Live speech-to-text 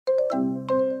Hello,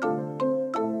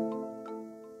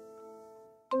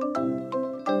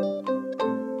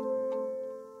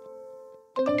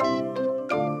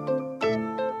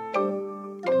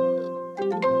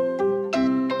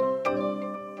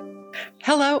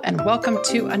 and welcome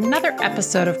to another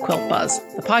episode of Quilt Buzz,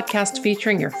 the podcast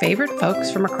featuring your favorite folks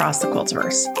from across the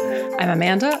Quiltverse. I'm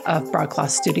Amanda of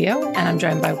Broadcloth Studio, and I'm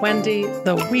joined by Wendy,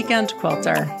 the weekend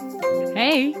quilter.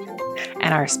 Hey.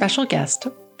 And our special guest,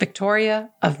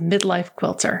 Victoria of Midlife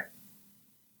Quilter.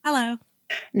 Hello.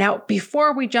 Now,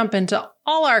 before we jump into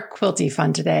all our quilty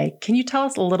fun today, can you tell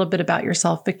us a little bit about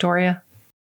yourself, Victoria?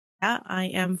 Yeah, I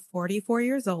am 44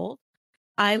 years old.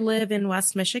 I live in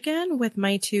West Michigan with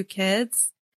my two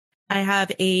kids. I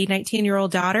have a 19-year-old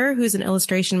daughter who's an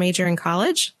illustration major in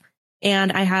college,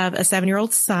 and I have a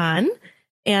 7-year-old son,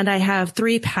 and I have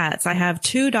 3 pets. I have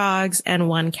 2 dogs and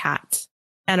 1 cat.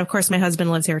 And of course, my husband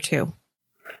lives here too.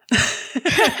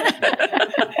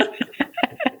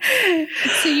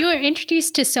 So you were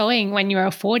introduced to sewing when you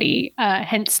were 40,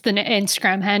 hence the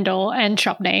Instagram handle and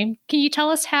shop name. Can you tell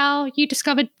us how you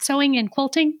discovered sewing and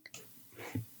quilting?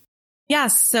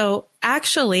 Yes. So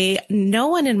actually, no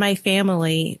one in my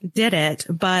family did it,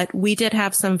 but we did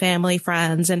have some family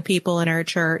friends and people in our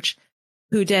church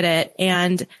who did it.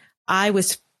 And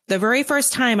the very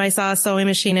first time I saw a sewing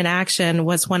machine in action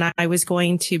was when I was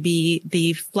going to be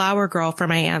the flower girl for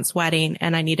my aunt's wedding,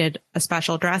 and I needed a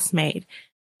special dress made.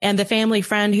 And the family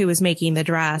friend who was making the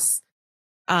dress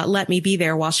let me be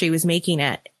there while she was making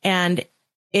it. And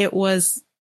it was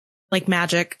like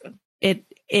magic.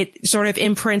 It sort of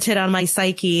imprinted on my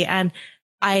psyche, and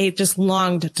I just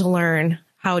longed to learn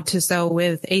how to sew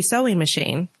with a sewing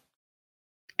machine.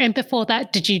 And before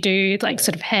that, did you do like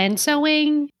sort of hand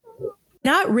sewing?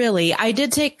 Not really. I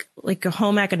did take like a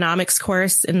home economics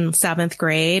course in 7th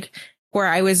grade where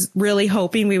I was really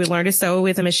hoping we would learn to sew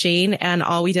with a machine. And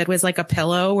all we did was like a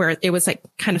pillow where it was like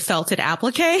kind of felted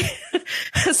applique.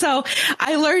 So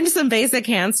I learned some basic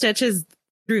hand stitches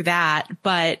through that,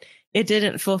 but it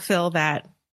didn't fulfill that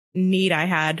need I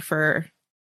had for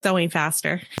sewing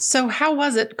faster. So how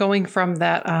was it going from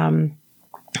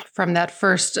that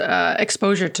first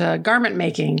exposure to garment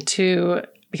making to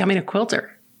becoming a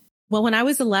quilter? Well, when I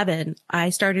was 11,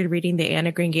 I started reading the Anne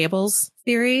of Green Gables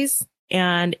series,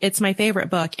 and it's my favorite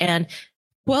book. And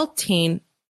quilting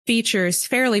features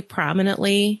fairly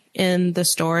prominently in the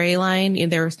storyline.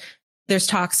 There's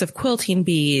talks of quilting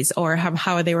bees or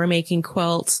how they were making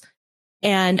quilts.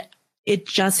 And it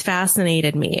just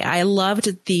fascinated me. I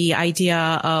loved the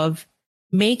idea of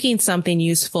making something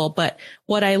useful. But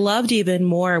what I loved even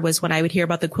more was when I would hear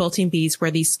about the quilting bees,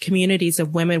 where these communities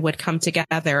of women would come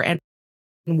together and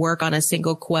work on a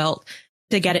single quilt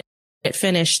to get it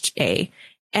finished.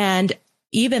 And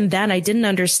even then, I didn't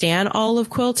understand all of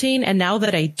quilting. And now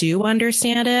that I do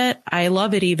understand it, I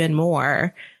love it even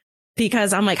more,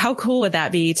 because I'm like, how cool would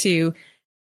that be to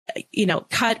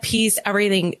cut, piece,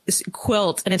 everything,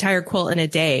 quilt an entire quilt in a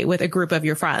day with a group of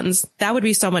your friends? That would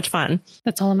be so much fun.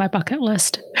 That's all on my bucket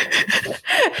list.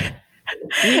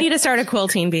 We need to start a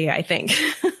quilting bee, I think.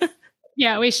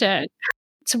 Yeah, we should.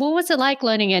 So what was it like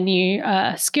learning a new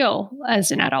skill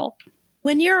as an adult?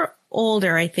 When you're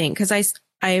older, I think, because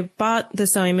I bought the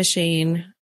sewing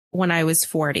machine when I was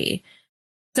 40.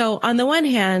 So on the one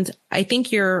hand, I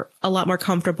think you're a lot more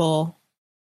comfortable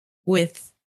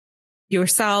with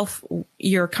yourself.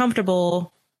 You're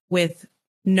comfortable with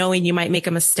knowing you might make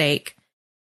a mistake.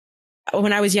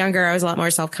 When I was younger, I was a lot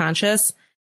more self-conscious,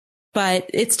 but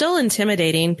it's still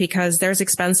intimidating because there's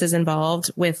expenses involved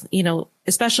with,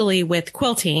 especially with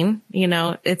quilting.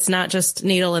 It's not just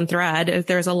needle and thread.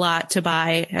 There's a lot to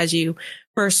buy as you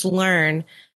first learn.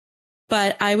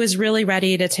 But I was really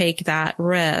ready to take that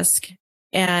risk.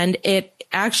 And it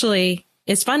actually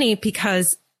is funny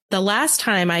because the last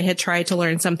time I had tried to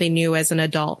learn something new as an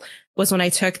adult was when I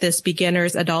took this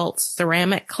beginner's adult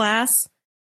ceramic class.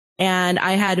 And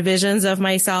I had visions of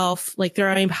myself like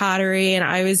throwing pottery, and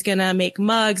I was going to make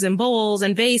mugs and bowls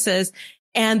and vases.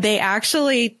 And they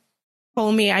actually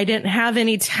told me I didn't have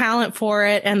any talent for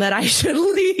it and that I should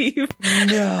leave.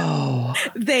 No.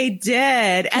 They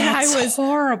did. And That's I was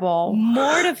horrible.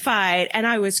 Mortified, and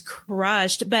I was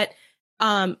crushed. But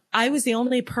I was the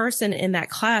only person in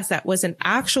that class that was an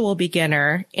actual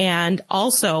beginner and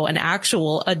also an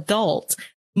actual adult.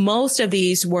 Most of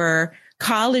these were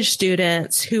college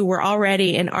students who were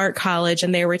already in art college,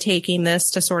 and they were taking this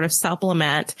to sort of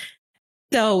supplement.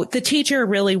 So the teacher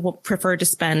really preferred to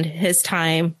spend his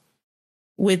time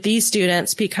with these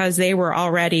students because they were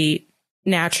already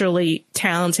naturally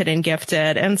talented and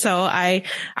gifted. And so I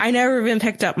never even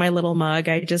picked up my little mug.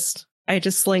 I just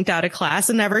slinked out of class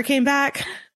and never came back.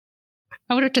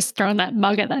 I would have just thrown that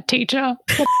mug at that teacher.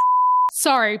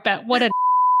 Sorry, but what a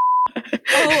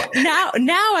Oh,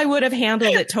 now I would have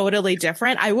handled it totally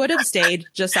different. I would have stayed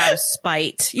just out of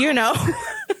spite, you know?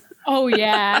 Oh,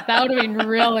 yeah. That would have been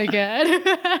really good.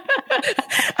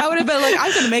 I would have been like,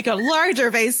 I'm going to make a larger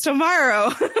vase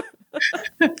tomorrow.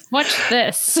 Watch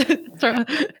this.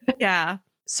 Yeah.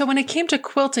 So when it came to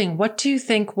quilting, what do you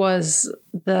think was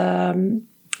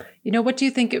what do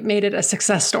you think it made it a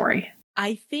success story?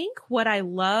 I think what I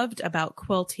loved about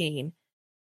quilting,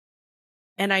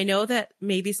 and I know that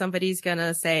maybe somebody's going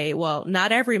to say, well,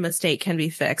 not every mistake can be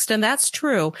fixed. And that's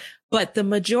true, but the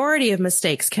majority of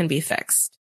mistakes can be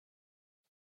fixed.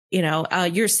 You know,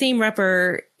 your seam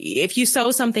ripper, if you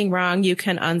sew something wrong, you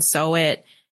can unsew it.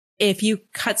 If you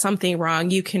cut something wrong,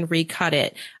 you can recut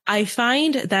it. I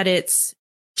find that it's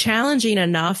challenging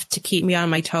enough to keep me on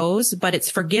my toes, but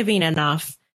it's forgiving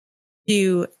enough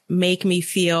to make me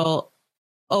feel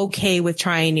okay with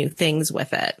trying new things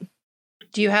with it.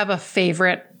 Do you have a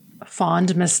favorite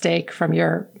fond mistake from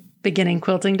your beginning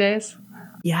quilting days?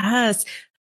 Yes.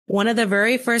 One of the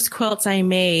very first quilts I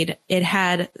made, it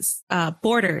had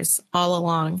borders all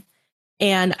along.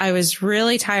 And I was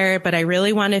really tired, but I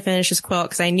really wanted to finish this quilt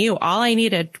because I knew all I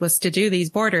needed was to do these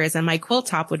borders and my quilt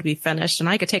top would be finished and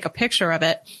I could take a picture of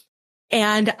it.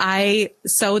 And I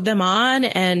sewed them on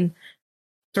and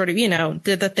sort of,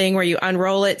 did the thing where you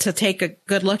unroll it to take a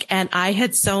good look. And I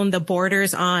had sewn the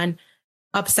borders on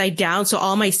upside down. So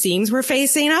all my seams were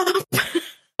facing up.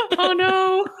 Oh,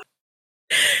 no.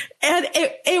 And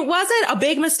it wasn't a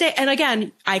big mistake. And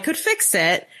again, I could fix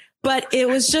it, but it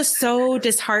was just so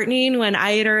disheartening when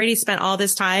I had already spent all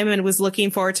this time and was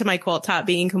looking forward to my quilt top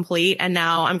being complete. And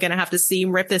now I'm going to have to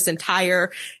seam rip this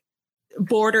entire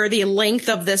border, the length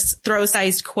of this throw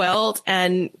sized quilt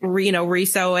and,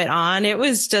 resew it on. It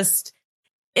was just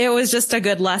a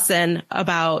good lesson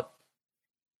about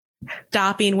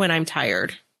stopping when I'm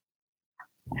tired.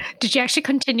 Did you actually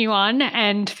continue on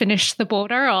and finish the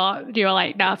border, or you were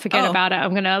like, nah, forget about it.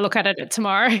 I'm going to look at it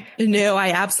tomorrow. No, I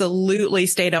absolutely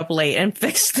stayed up late and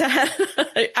fixed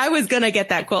that. I was going to get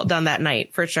that quilt done that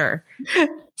night for sure.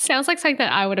 Sounds like something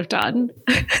that I would have done.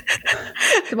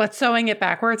 What, sewing it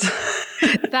backwards?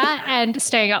 That and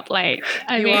staying up late.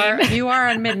 You are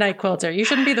a midnight quilter. You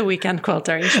shouldn't be the weekend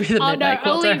quilter. You should be the midnight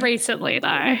quilter. Only recently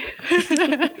though.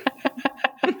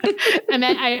 And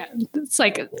then it's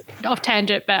like off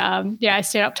tangent, but I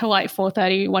stayed up till like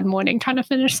 4:30 one morning trying to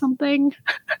finish something.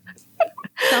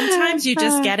 Sometimes you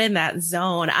just get in that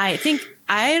zone. I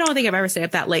don't think I've ever stayed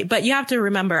up that late, but you have to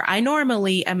remember, I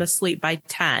normally am asleep by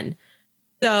 10.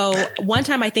 So one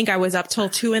time I think I was up till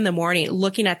 2 a.m.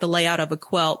 looking at the layout of a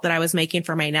quilt that I was making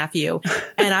for my nephew.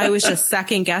 And I was just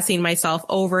second guessing myself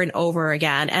over and over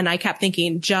again. And I kept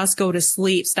thinking, just go to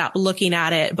sleep, stop looking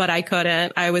at it. But I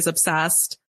couldn't. I was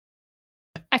obsessed.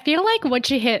 I feel like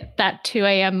once you hit that 2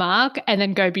 a.m. mark and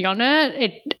then go beyond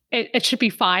it should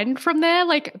be fine from there.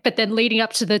 But then leading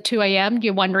up to the 2 a.m.,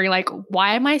 you're wondering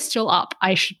why am I still up?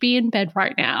 I should be in bed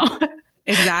right now.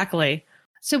 Exactly.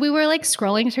 So we were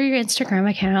scrolling through your Instagram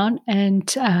account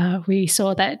and we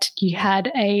saw that you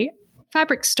had a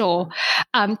fabric store.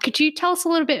 Could you tell us a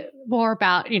little bit more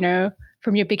about,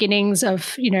 from your beginnings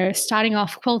of, starting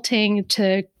off quilting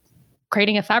to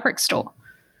creating a fabric store?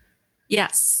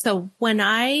 Yes. So when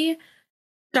I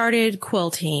started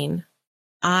quilting,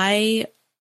 I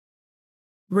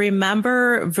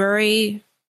remember very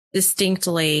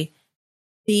distinctly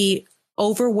the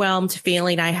overwhelmed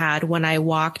feeling I had when I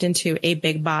walked into a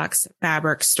big box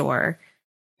fabric store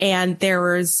and there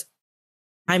was,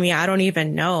 I don't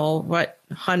even know what,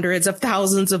 hundreds of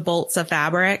thousands of bolts of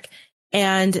fabric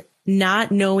and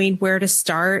not knowing where to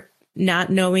start,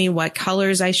 not knowing what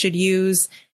colors I should use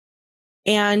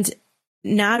and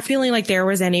not feeling like there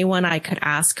was anyone I could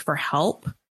ask for help.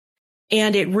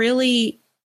 And it really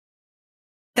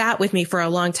sat with me for a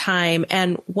long time.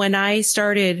 And when I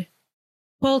started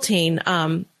quilting,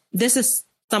 this is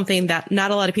something that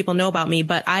not a lot of people know about me,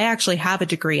 but I actually have a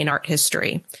degree in art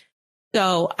history.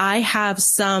 So I have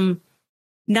some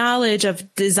knowledge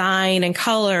of design and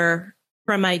color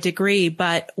from my degree.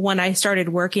 But when I started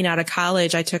working out of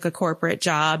college, I took a corporate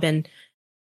job and,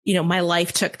 my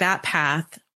life took that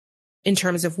path in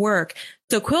terms of work.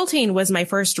 So quilting was my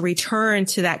first return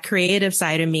to that creative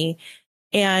side of me.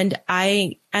 And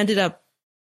I ended up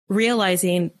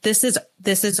realizing this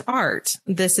is art.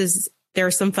 There's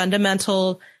some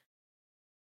fundamental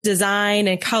design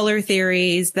and color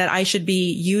theories that I should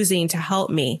be using to help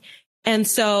me. And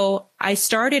so I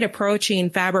started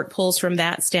approaching fabric pulls from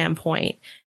that standpoint.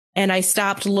 And I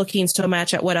stopped looking so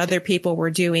much at what other people were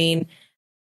doing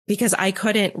because I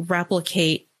couldn't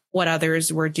replicate what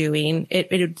others were doing.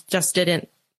 It just didn't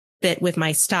fit with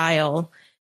my style.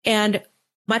 And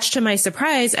much to my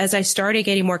surprise, as I started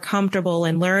getting more comfortable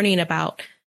and learning about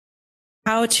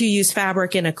how to use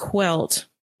fabric in a quilt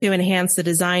to enhance the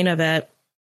design of it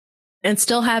and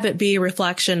still have it be a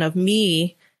reflection of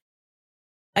me,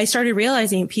 I started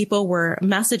realizing people were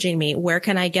messaging me, where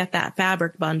can I get that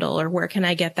fabric bundle or where can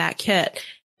I get that kit?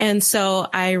 And so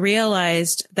I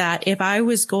realized that if I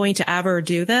was going to ever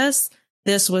do this,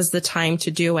 this was the time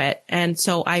to do it. And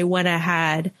so I went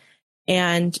ahead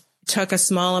and took a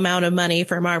small amount of money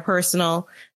from our personal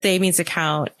savings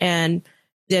account and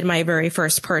did my very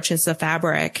first purchase of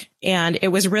fabric. And it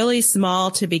was really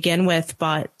small to begin with,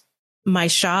 but my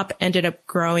shop ended up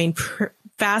growing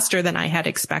faster than I had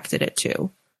expected it to.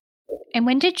 And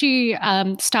when did you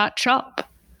start shop?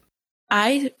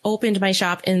 I opened my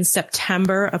shop in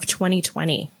September of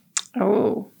 2020.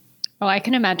 Oh, I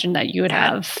can imagine that you would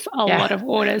have a lot of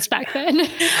orders back then. We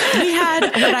had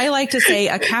what I like to say,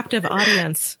 a captive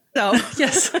audience. So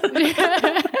yes.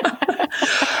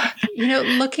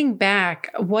 Looking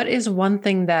back, what is one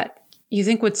thing that you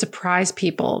think would surprise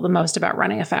people the most about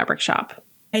running a fabric shop?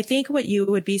 I think what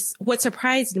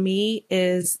surprised me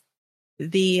is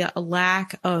the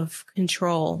lack of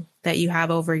control that you have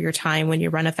over your time when you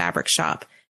run a fabric shop.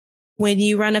 When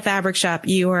you run a fabric shop,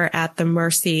 you are at the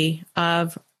mercy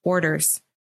of orders.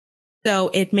 So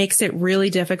it makes it really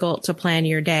difficult to plan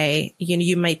your day.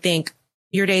 You might think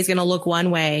your day is going to look one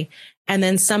way, and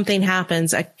then something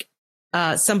happens.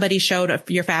 Somebody showed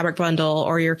your fabric bundle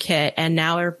or your kit, and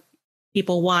now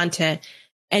people want it.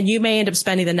 And you may end up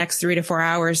spending the next 3 to 4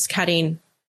 hours cutting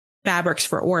fabrics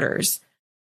for orders.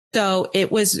 So it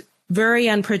was very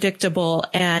unpredictable.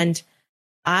 And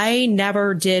I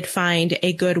never did find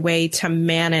a good way to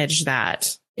manage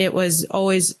that. It was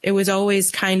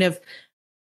always kind of,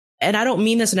 and I don't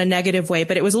mean this in a negative way,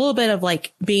 but it was a little bit of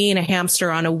like being a hamster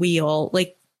on a wheel,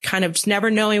 like kind of just never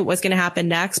knowing what was going to happen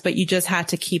next, but you just had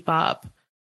to keep up.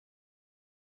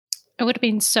 It would have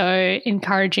been so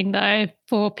encouraging, though,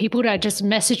 for people to just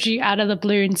message you out of the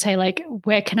blue and say, like,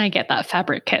 where can I get that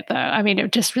fabric kit, though? I mean,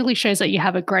 it just really shows that you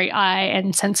have a great eye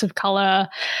and sense of color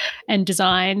and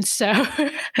design. So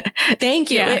thank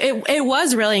you. Yeah. It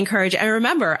was really encouraging. I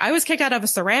remember I was kicked out of a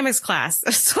ceramics class,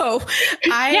 so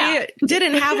I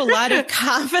didn't have a lot of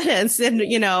confidence in,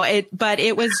 but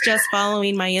it was just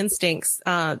following my instincts.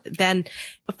 Then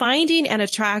finding and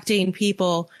attracting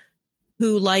people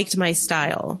who liked my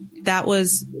style. That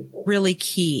was really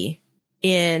key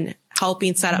in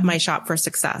helping set up my shop for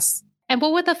success. And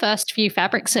what were the first few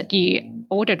fabrics that you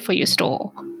ordered for your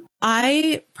store?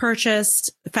 I purchased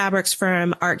fabrics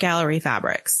from Art Gallery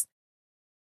Fabrics,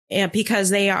 and because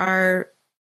they are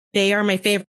my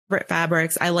favorite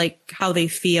fabrics. I like how they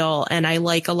feel, and I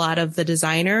like a lot of the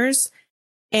designers.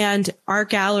 And Art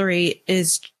Gallery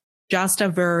is just a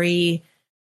very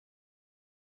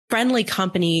friendly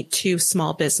company to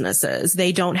small businesses.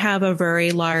 They don't have a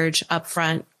very large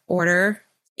upfront order.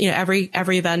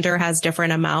 Every vendor has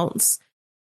different amounts.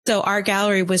 So Art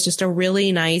Gallery was just a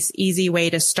really nice, easy way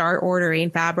to start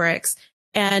ordering fabrics.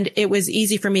 And it was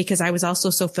easy for me because I was also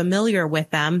so familiar with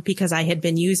them because I had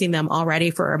been using them already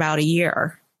for about a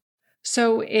year.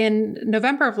 So in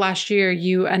November of last year,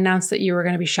 you announced that you were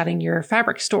going to be shutting your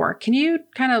fabric store. Can you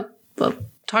kind of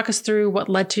talk us through what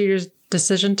led to your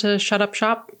decision to shut up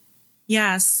shop?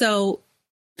 Yeah. So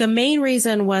the main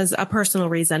reason was a personal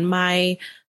reason. My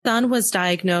son was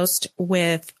diagnosed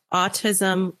with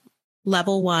autism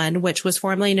level 1, which was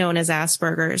formerly known as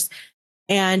Asperger's.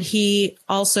 And he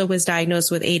also was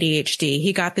diagnosed with ADHD.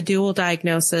 He got the dual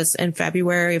diagnosis in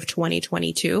February of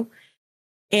 2022.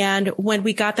 And when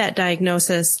we got that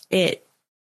diagnosis, it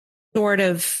sort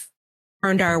of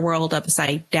turned our world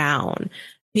upside down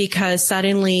because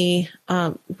suddenly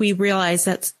we realized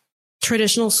that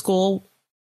traditional school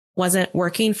wasn't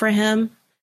working for him.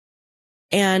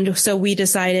 And so we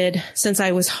decided, since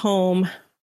I was home,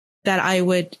 that I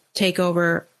would take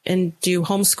over and do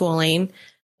homeschooling.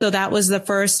 So that was the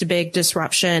first big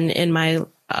disruption in my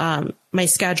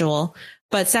schedule.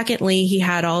 But secondly, he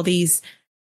had all these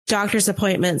doctor's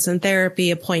appointments and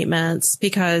therapy appointments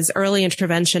because early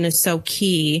intervention is so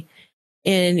key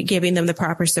in giving them the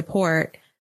proper support.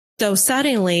 So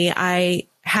suddenly I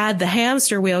had the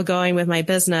hamster wheel going with my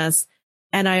business.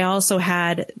 And I also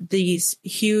had these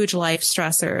huge life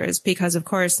stressors because, of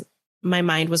course, my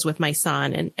mind was with my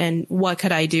son and what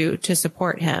could I do to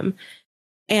support him?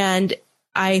 And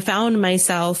I found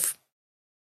myself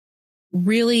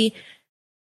really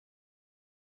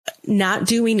not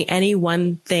doing any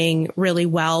one thing really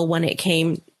well when it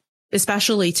came,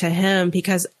 especially to him,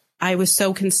 because I was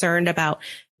so concerned about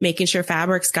making sure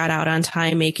fabrics got out on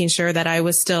time, making sure that I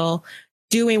was still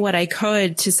doing what I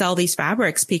could to sell these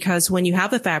fabrics, because when you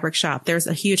have a fabric shop, there's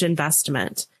a huge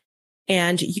investment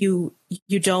and you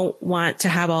don't want to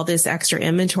have all this extra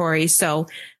inventory. So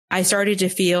I started to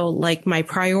feel like my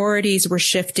priorities were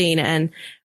shifting and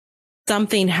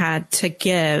something had to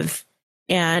give.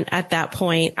 And at that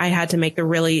point, I had to make the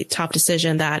really tough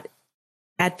decision that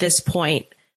at this point,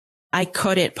 I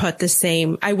couldn't put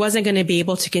I wasn't going to be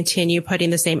able to continue putting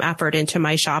the same effort into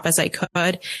my shop as I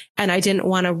could. And I didn't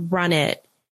want to run it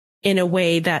in a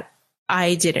way that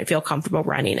I didn't feel comfortable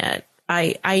running it.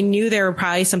 I knew there were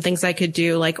probably some things I could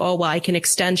do, like, oh, well, I can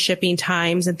extend shipping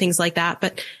times and things like that.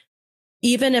 But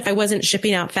even if I wasn't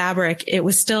shipping out fabric, it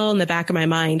was still in the back of my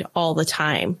mind all the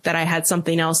time that I had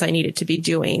something else I needed to be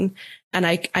doing. And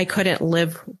I couldn't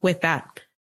live with that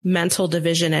mental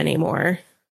division anymore.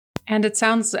 And it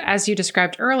sounds, as you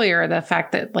described earlier, the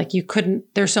fact that like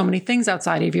there's so many things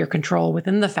outside of your control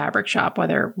within the fabric shop,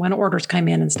 whether when orders come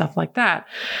in and stuff like that.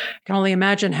 I can only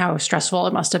imagine how stressful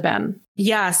it must have been.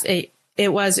 Yes, it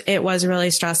was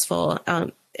really stressful.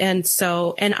 And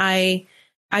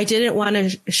I didn't want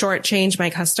to shortchange my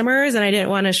customers, and I didn't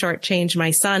want to shortchange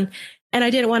my son, and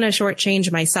I didn't want to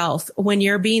shortchange myself. When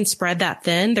you're being spread that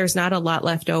thin, there's not a lot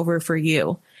left over for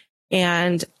you.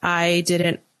 And I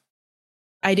didn't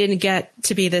get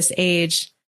to be this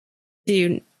age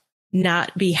to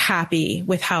not be happy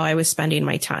with how I was spending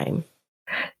my time.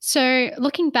 So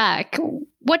looking back,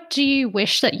 what do you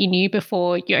wish that you knew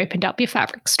before you opened up your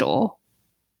fabric store?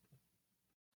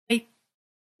 I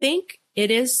think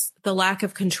it is the lack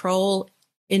of control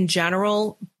in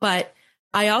general, but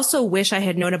I also wish I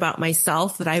had known about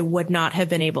myself that I would not have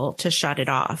been able to shut it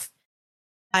off.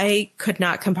 I could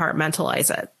not compartmentalize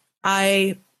it.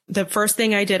 The first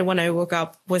thing I did when I woke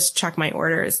up was check my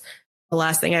orders. The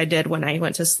last thing I did when I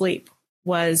went to sleep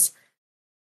was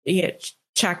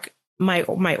check my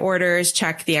orders,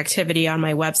 check the activity on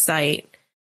my website,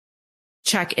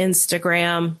 check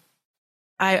Instagram.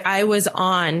 I was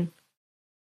on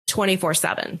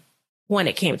 24/7 when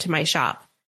it came to my shop.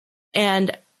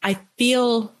 And I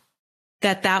feel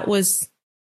like that was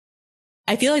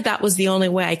the only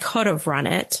way I could have run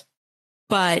it.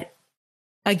 But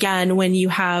again, when you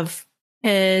have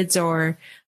kids or,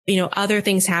 other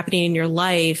things happening in your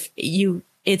life,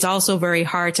 it's also very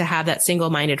hard to have that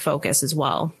single-minded focus as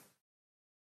well.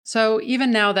 So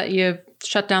even now that you've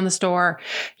shut down the store,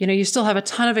 you still have a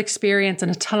ton of experience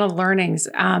and a ton of learnings.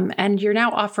 And you're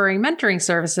now offering mentoring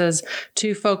services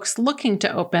to folks looking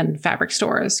to open fabric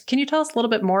stores. Can you tell us a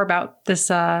little bit more about this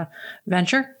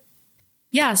venture?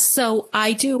 Yes. So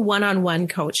I do one-on-one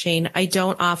coaching. I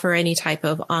don't offer any type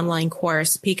of online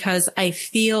course because I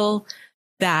feel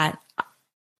that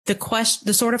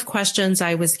the sort of questions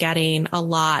I was getting a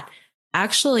lot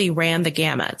actually ran the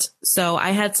gamut. So I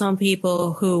had some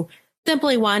people who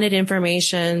simply wanted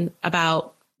information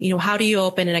about, how do you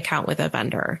open an account with a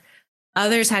vendor?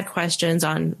 Others had questions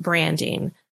on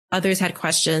branding. Others had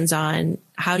questions on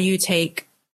how do you take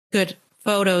good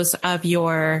photos of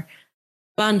your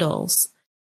bundles?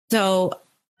 So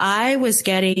I was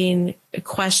getting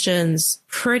questions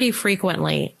pretty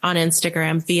frequently on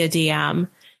Instagram via DM.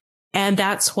 And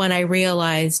that's when I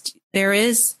realized there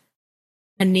is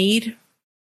a need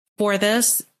for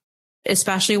this,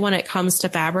 especially when it comes to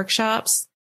fabric shops.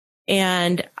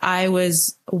 And I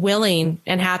was willing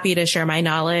and happy to share my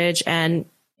knowledge and,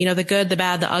 the good, the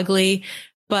bad, the ugly,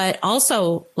 but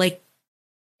also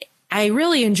I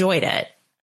really enjoyed it.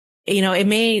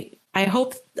 I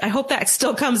hope that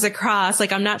still comes across.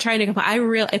 I'm not trying to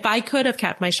complain. If I could have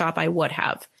kept my shop, I would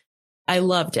have. I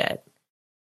loved it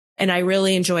and I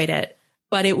really enjoyed it,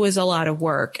 but it was a lot of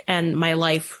work and my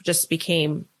life just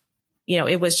became,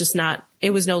 it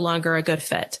was no longer a good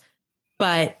fit.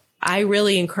 But I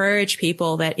really encourage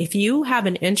people that if you have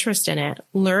an interest in it,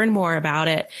 learn more about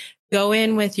it, go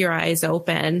in with your eyes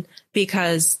open,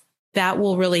 because that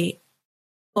will really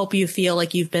help you feel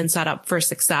like you've been set up for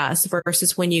success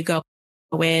versus when you go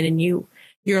in and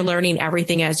you're learning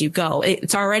everything as you go.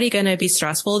 It's already going to be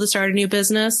stressful to start a new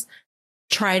business.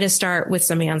 Try to start with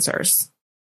some answers.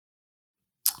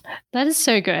 That is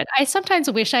so good. I sometimes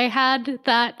wish I had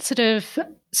that sort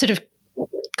of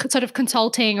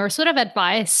consulting or sort of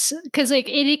advice, because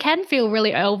it can feel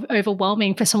really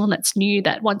overwhelming for someone that's new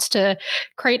that wants to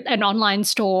create an online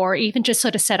store, or even just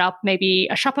sort of set up maybe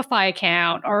a Shopify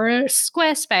account or a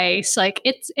Squarespace.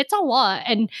 It's a lot,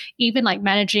 and even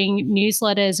managing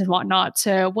newsletters and whatnot.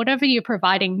 So whatever you're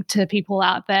providing to people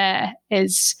out there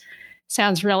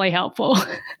sounds really helpful.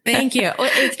 Thank you.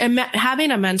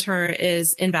 Having a mentor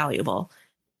is invaluable.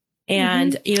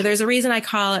 And, there's a reason I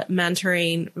call it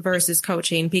mentoring versus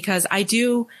coaching, because I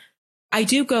do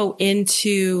go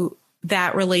into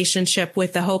that relationship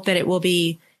with the hope that it will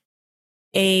be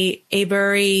a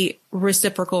very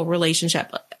reciprocal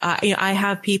relationship. I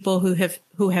have people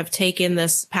who have taken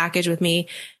this package with me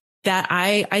that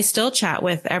I still chat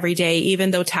with every day,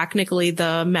 even though technically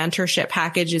the mentorship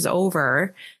package is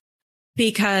over,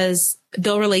 because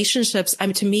the relationships,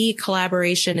 to me,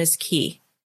 collaboration is key.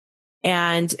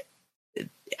 And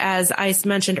as I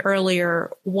mentioned earlier,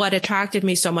 what attracted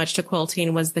me so much to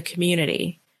quilting was the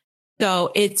community.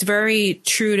 So it's very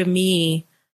true to me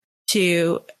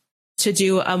to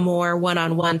do a more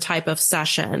one-on-one type of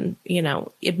session.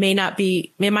 It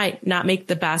might not make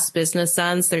the best business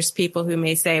sense. There's people who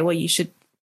may say, well, you should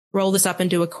roll this up and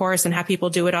do a course and have people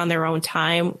do it on their own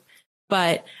time.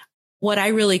 But what I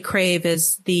really crave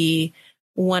is the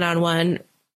one-on-one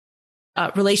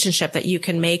relationship that you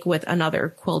can make with another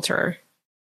quilter.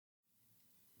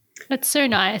 That's so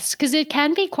nice, because it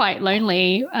can be quite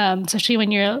lonely, especially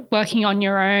when you're working on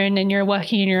your own and you're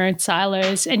working in your own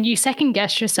silos and you second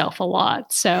guess yourself a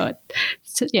lot. So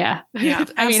yeah.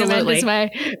 Absolutely.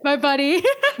 Amanda's my buddy.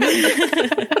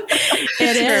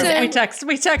 It is.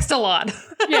 We text a lot.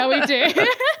 Yeah, we do.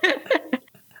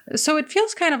 So it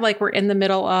feels kind of like we're in the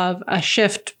middle of a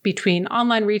shift between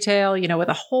online retail, with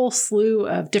a whole slew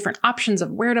of different options of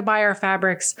where to buy our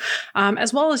fabrics,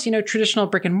 as well as, traditional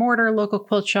brick and mortar local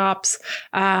quilt shops,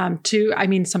 some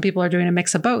people are doing a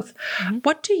mix of both. Mm-hmm.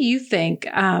 What do you think,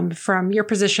 from your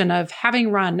position of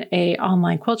having run a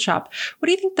online quilt shop, what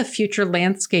do you think the future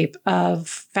landscape of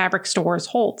fabric stores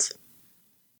holds?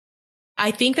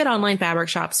 I think that online fabric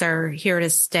shops are here to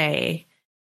stay.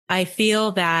 I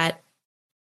feel that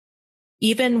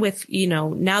even with,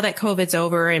 now that COVID's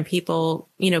over and people,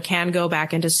 can go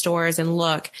back into stores and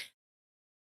look,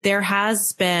 there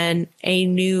has been a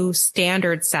new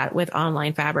standard set with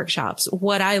online fabric shops.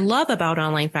 What I love about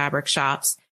online fabric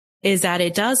shops is that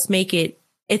it does make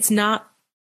it's not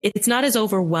as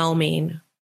overwhelming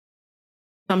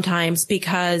sometimes,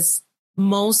 because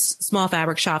most small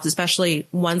fabric shops, especially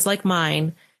ones like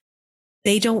mine,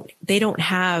 they don't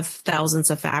have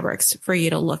thousands of fabrics for you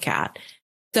to look at.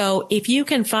 So if you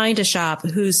can find a shop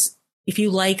if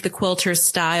you like the quilter's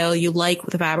style, you like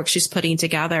the fabric she's putting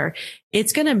together,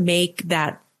 it's going to make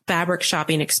that fabric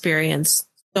shopping experience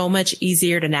so much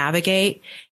easier to navigate.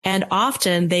 And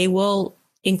often they will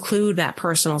include that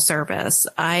personal service.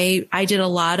 I did a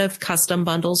lot of custom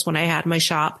bundles when I had my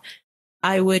shop.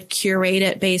 I would curate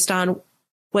it based on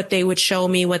what they would show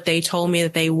me, what they told me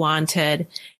that they wanted.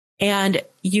 And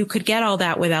you could get all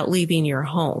that without leaving your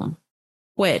home,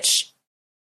 which,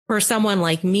 for someone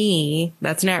like me,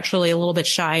 that's naturally a little bit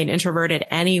shy and introverted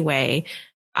anyway,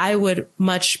 I would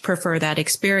much prefer that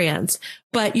experience.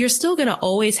 But you're still going to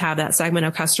always have that segment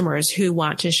of customers who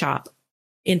want to shop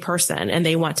in person, and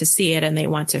they want to see it and they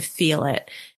want to feel it.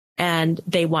 And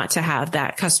they want to have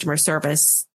that customer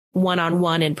service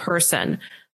one-on-one in person.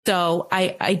 So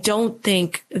I don't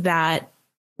think that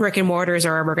brick and mortars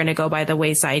are ever going to go by the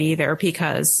wayside either,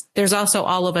 because there's also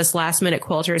all of us last minute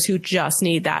quilters who just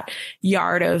need that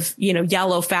yard of,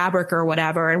 yellow fabric or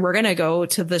whatever. And we're going to go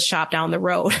to the shop down the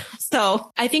road.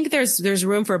 So I think there's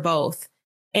room for both.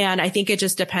 And I think it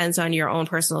just depends on your own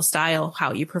personal style,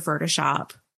 how you prefer to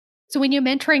shop. So when you're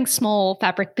mentoring small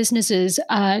fabric businesses,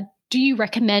 do you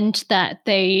recommend that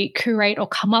they curate or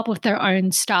come up with their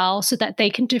own style so that they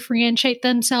can differentiate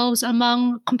themselves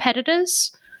among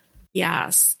competitors?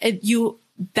 Yes.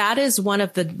 That is one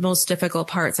of the most difficult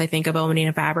parts, I think, of owning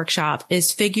a fabric shop,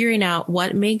 is figuring out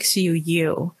what makes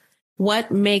you,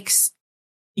 what makes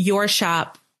your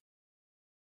shop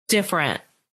different,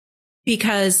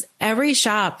 because every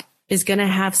shop is going to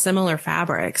have similar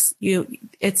fabrics.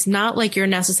 It's not like you're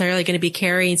necessarily going to be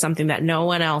carrying something that no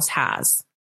one else has.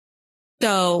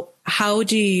 So what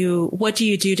do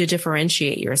you do to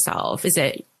differentiate yourself? Is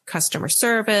it customer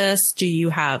service? Do you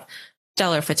have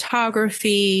stellar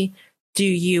photography? Do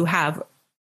you have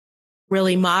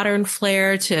really modern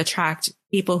flair to attract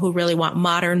people who really want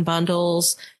modern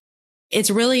bundles? It's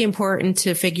really important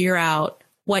to figure out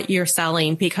what you're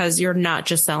selling, because you're not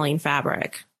just selling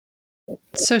fabric.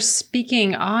 So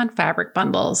speaking on fabric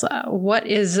bundles, what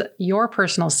is your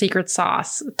personal secret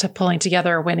sauce to pulling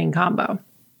together a winning combo?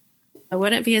 It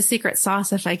wouldn't be a secret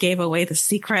sauce if I gave away the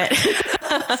secret.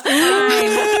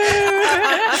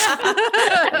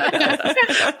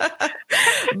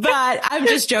 But I'm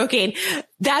just joking.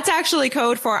 That's actually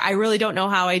code for I really don't know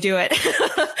how I do it.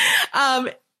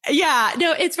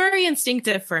 It's very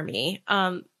instinctive for me.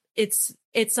 It's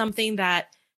something that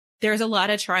there's a lot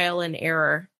of trial and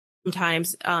error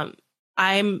sometimes.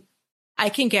 I'm I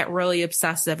can get really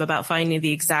obsessive about finding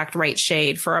the exact right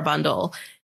shade for a bundle.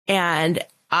 And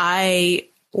I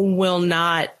will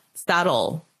not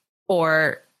settle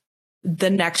for the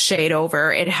next shade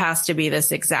over. It has to be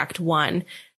this exact one.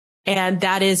 And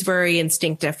that is very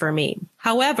instinctive for me.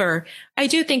 However, I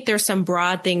do think there's some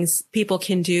broad things people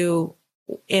can do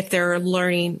if they're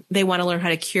learning, they want to learn how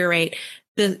to curate.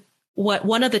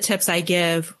 One of the tips I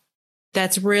give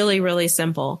that's really, really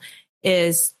simple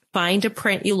is find a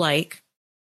print you like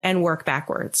and work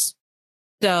backwards.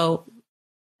 So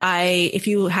if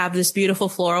you have this beautiful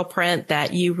floral print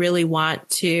that you really want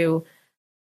to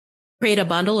create a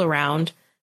bundle around,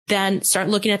 then start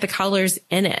looking at the colors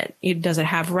in it. Does it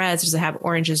have reds? Does it have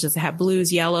oranges? Does it have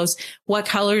blues, yellows? What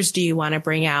colors do you want to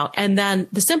bring out? And then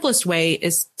the simplest way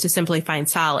is to simply find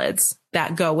solids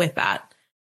that go with that.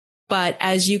 But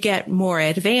as you get more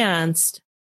advanced,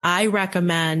 I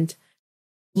recommend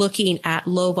looking at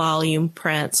low volume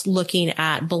prints, looking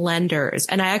at blenders.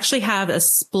 And I actually have a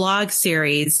blog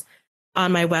series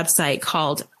on my website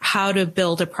called How to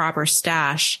Build a Proper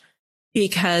Stash,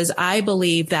 because I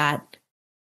believe that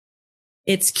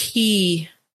it's key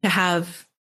to have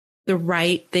the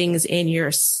right things in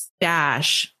your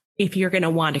stash if you're going to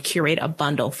want to curate a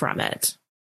bundle from it.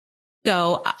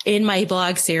 So in my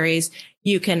blog series,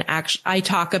 you can I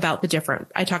talk about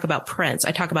prints,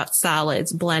 I talk about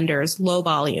solids, blenders, low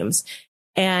volumes,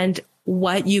 and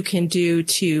what you can do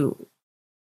to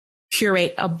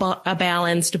curate a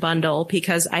balanced bundle,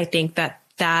 because I think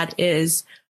that is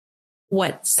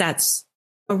what sets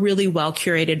a really well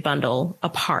curated bundle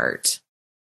apart.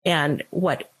 And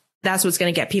that's what's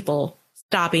going to get people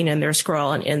stopping in their scroll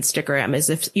on Instagram is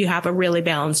if you have a really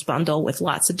balanced bundle with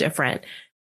lots of different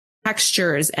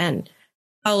textures and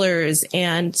colors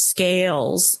and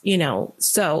scales,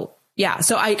 So yeah,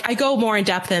 so I go more in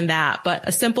depth than that, but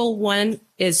a simple one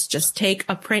is just take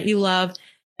a print you love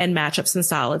and match up some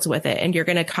solids with it. And you're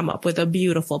going to come up with a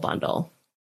beautiful bundle.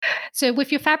 So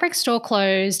with your fabric store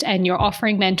closed and you're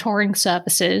offering mentoring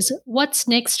services, what's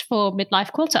next for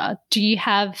Midlife Quilter? Do you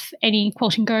have any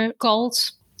quilting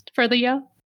goals for the year?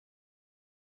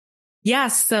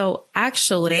 Yes. So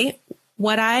actually,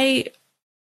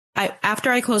 after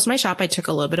I closed my shop, I took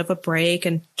a little bit of a break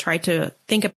and tried to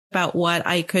think about what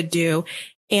I could do.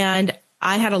 And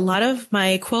I had a lot of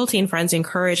my quilting friends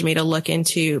encourage me to look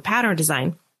into pattern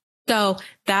design. So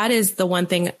that is the one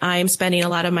thing I'm spending a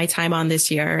lot of my time on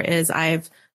this year is I've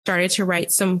started to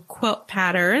write some quilt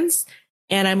patterns,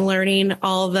 and I'm learning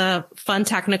all the fun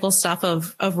technical stuff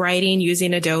of writing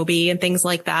using Adobe and things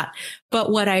like that.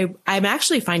 But what I'm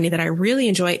actually finding that I really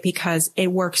enjoy it because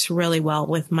it works really well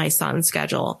with my son's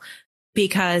schedule,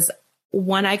 because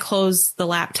when I close the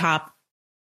laptop,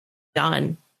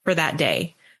 done for that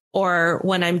day, or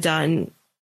when I'm done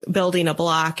building a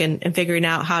block and figuring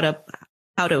out how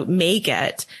to make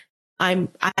it, I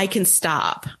can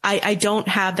stop. I don't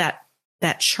have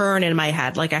that churn in my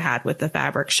head like I had with the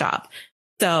fabric shop.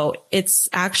 So it's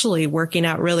actually working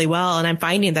out really well, and I'm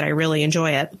finding that I really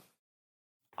enjoy it.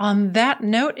 On that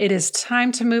note, it is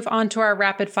time to move on to our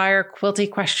rapid fire quilty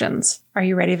questions. Are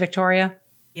you ready, Victoria?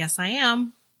 Yes, I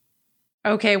am.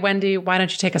 Okay, Wendy, why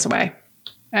don't you take us away?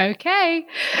 Okay.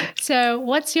 So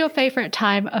what's your favorite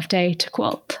time of day to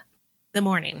quilt? The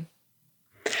morning.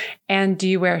 And do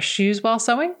you wear shoes while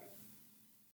sewing?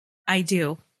 I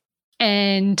do.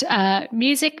 And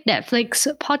music, Netflix,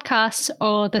 podcasts,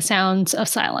 or the sounds of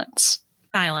silence?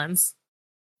 Silence.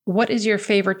 What is your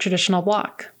favorite traditional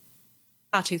block?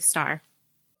 Sawtooth Star.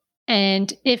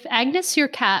 And if Agnes, your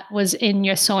cat, was in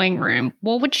your sewing room,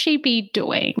 what would she be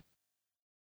doing?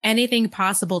 Anything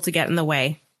possible to get in the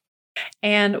way.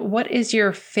 And what is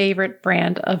your favorite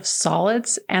brand of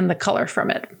solids and the color from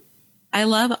it? I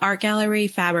love Art Gallery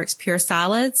Fabrics Pure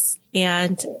Solids,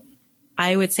 and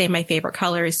I would say my favorite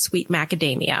color is Sweet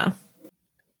Macadamia.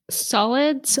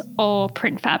 Solids or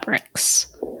print fabrics?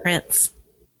 Prints.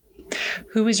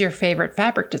 Who is your favorite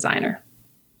fabric designer?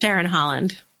 Sharon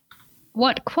Holland.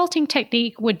 What quilting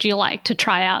technique would you like to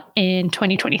try out in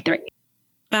 2023?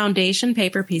 Foundation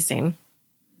paper piecing.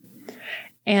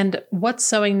 And what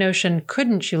sewing notion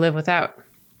couldn't you live without?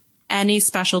 Any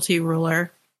specialty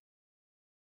ruler.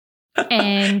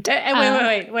 And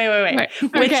wait.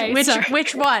 Okay,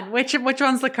 which one? Which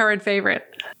one's the current favorite?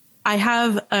 I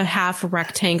have a half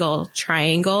rectangle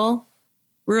triangle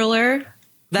ruler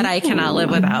that I cannot live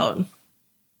without.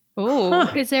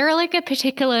 Oh, Is there like a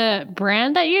particular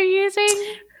brand that you're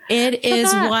using? It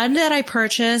is one that I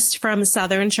purchased from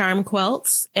Southern Charm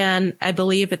Quilts, and I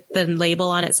believe the label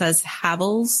on it says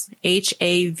Havels,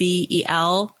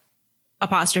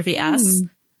 Havel''S.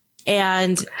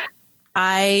 And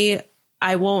I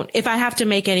I won't, if I have to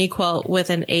make any quilt with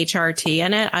an HRT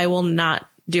in it, I will not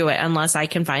do it unless I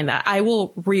can find that. I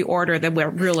will reorder the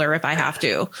ruler if I have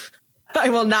to. I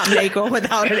will not make one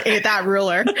without that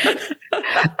ruler.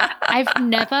 I've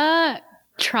never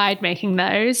tried making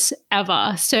those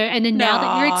ever. So, and then now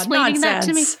that you're explaining that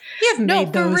to me, you've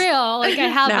made those. For real. Like I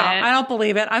haven't. No, I don't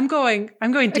believe it. I'm going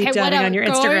deep diving on your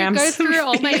Instagrams. Go through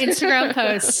all my Instagram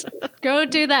posts. Go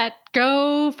do that.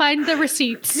 Go find the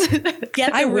receipts.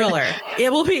 Get the ruler.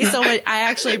 It will be so much. I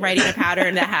actually writing a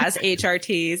pattern that has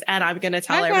HRTs, and I'm going to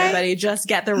tell everybody, just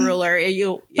get the ruler. It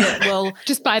will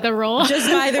just buy the ruler.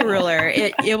 Just buy the ruler.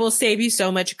 It will save you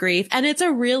so much grief. And it's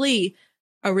a really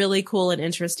cool and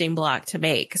interesting block to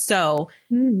make. So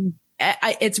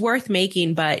it's worth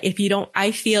making. But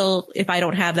I feel if I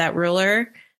don't have that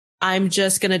ruler, I'm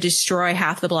just going to destroy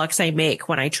half the blocks I make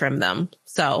when I trim them.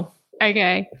 So.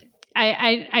 Okay.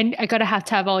 I gotta have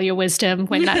to have all your wisdom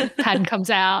when that pattern comes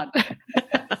out.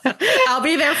 I'll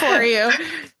be there for you.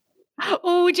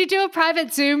 Oh, would you do a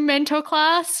private Zoom mentor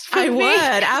class? I would,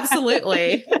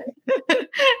 absolutely.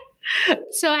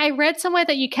 So I read somewhere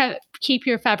that you keep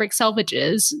your fabric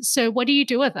salvages. So what do you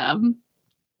do with them?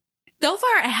 So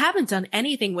far, I haven't done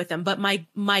anything with them, but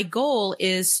my goal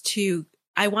is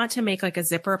I want to make like a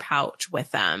zipper pouch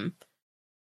with them.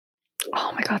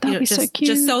 Oh my God, that'd be so cute.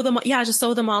 Just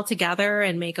sew them all together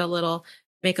and make a little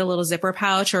zipper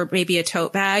pouch or maybe a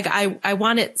tote bag. I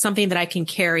want it something that I can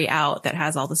carry out that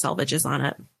has all the selvages on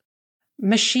it.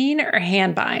 Machine or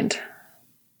hand bind?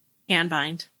 Hand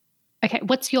bind. Okay.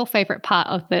 What's your favorite part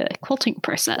of the quilting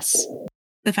process?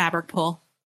 The fabric pull.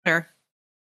 Sure.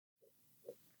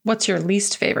 What's your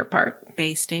least favorite part?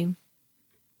 Basting.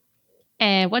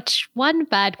 And what's one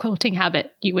bad quilting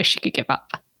habit you wish you could give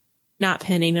up? Not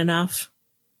pinning enough.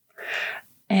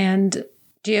 And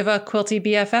do you have a quilty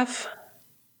BFF?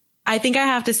 I think I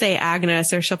have to say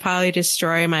Agnes, or she'll probably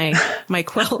destroy my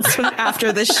quilts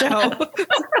after the show.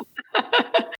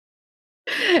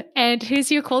 And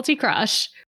who's your quilty crush?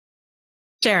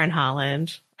 Sharon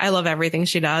Holland. I love everything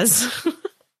she does.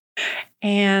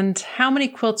 And how many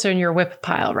quilts are in your whip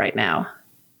pile right now?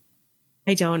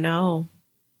 I don't know.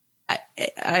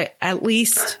 I at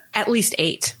least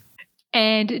 8.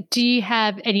 And do you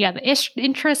have any other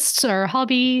interests or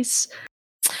hobbies?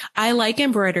 I like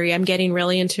embroidery. I'm getting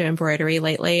really into embroidery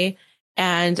lately.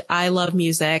 And I love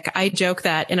music. I joke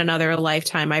that in another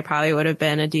lifetime, I probably would have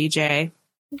been a DJ.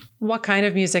 What kind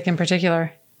of music in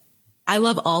particular? I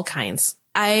love all kinds.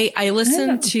 I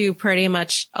listen to pretty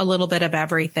much a little bit of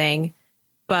everything.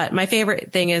 But my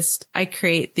favorite thing is I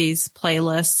create these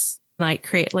playlists and I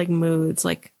create like moods.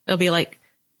 Like it'll be like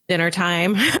dinner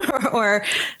time or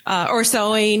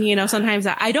sewing, sometimes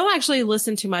I don't actually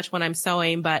listen too much when I'm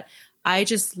sewing, but I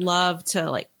just love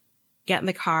to like get in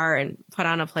the car and put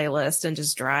on a playlist and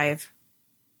just drive.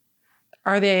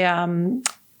 Are they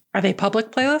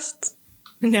public playlists?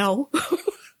 No. Fair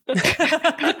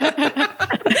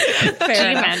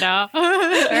enough.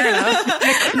 Fair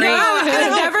enough. No,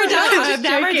 I've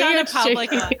never done a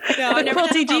public one. No, I've never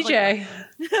quilty DJ.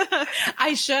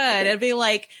 I should. It'd be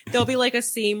like, there'll be like a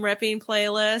seam ripping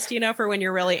playlist, for when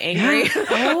you're really angry.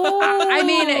 I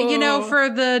mean, for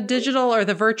the digital or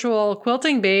the virtual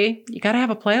quilting bee, you got to have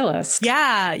a playlist.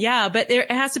 Yeah. But it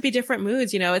has to be different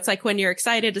moods. It's like when you're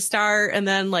excited to start and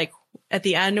then like at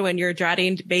the end when you're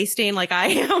dreading basting like I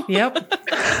am. Yep.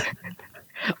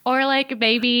 Or like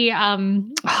maybe,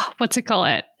 what's it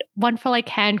called? One for like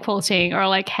hand quilting or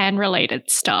like hand related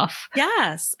stuff.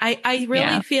 Yes. I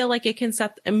really feel like it can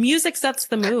music sets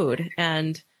the mood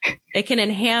and it can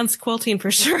enhance quilting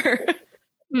for sure.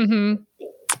 Mm-hmm.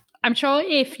 I'm sure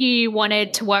if you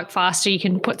wanted to work faster, you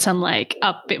can put some like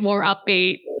more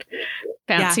upbeat,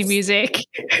 fancy music.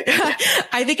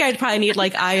 I think I'd probably need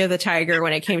like Eye of the Tiger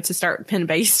when it came to start pin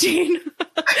basting.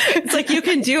 It's like, you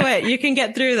can do it. You can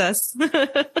get through this.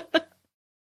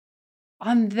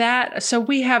 On that, so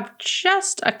we have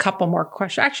just a couple more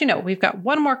questions. Actually, no, we've got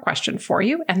one more question for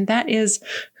you. And that is,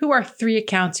 who are 3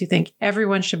 accounts you think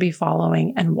everyone should be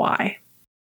following and why?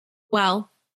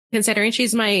 Well, considering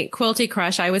she's my quilty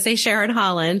crush, I would say Sharon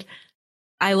Holland.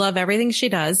 I love everything she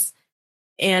does.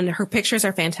 And her pictures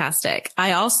are fantastic.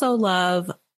 I also love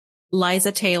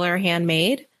Liza Taylor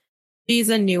Handmade. She's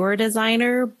a newer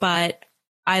designer, but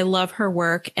I love her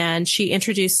work and she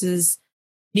introduces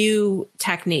new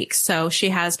techniques. So she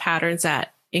has patterns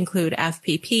that include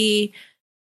FPP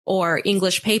or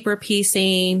English paper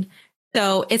piecing.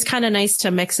 So it's kind of nice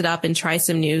to mix it up and try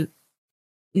some new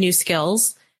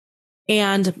skills.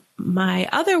 And my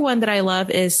other one that I love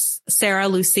is Sarah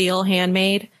Lucille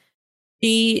Handmade.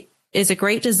 She is a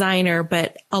great designer,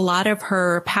 but a lot of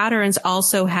her patterns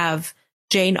also have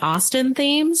Jane Austen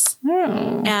themes.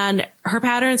 And her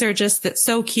patterns are just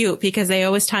so cute because they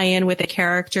always tie in with a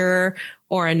character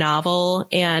or a novel.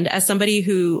 And as somebody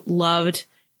who loved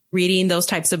reading those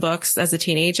types of books as a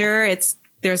teenager,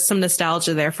 there's some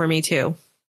nostalgia there for me too.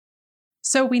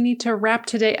 So we need to wrap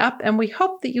today up, and we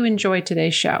hope that you enjoyed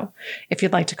today's show. If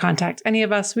you'd like to contact any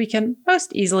of us, we can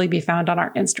most easily be found on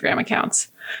our Instagram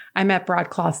accounts. I'm at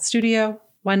Broadcloth Studio.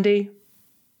 Wendy.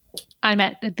 I'm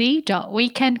at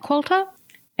the.weekendquilter.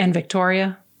 And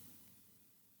Victoria.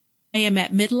 I am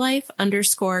at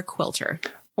midlife_quilter.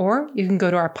 Or you can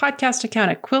go to our podcast account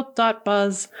at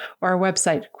quilt.buzz or our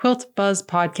website,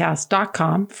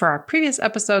 quiltbuzzpodcast.com, for our previous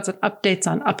episodes and updates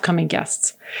on upcoming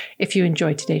guests. If you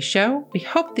enjoyed today's show, we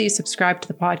hope that you subscribe to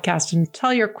the podcast and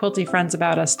tell your quilty friends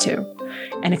about us too.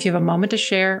 And if you have a moment to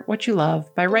share what you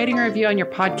love by writing a review on your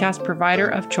podcast provider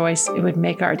of choice, it would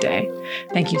make our day.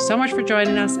 Thank you so much for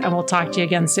joining us, and we'll talk to you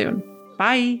again soon.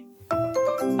 Bye.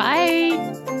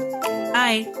 Bye.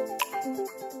 Bye.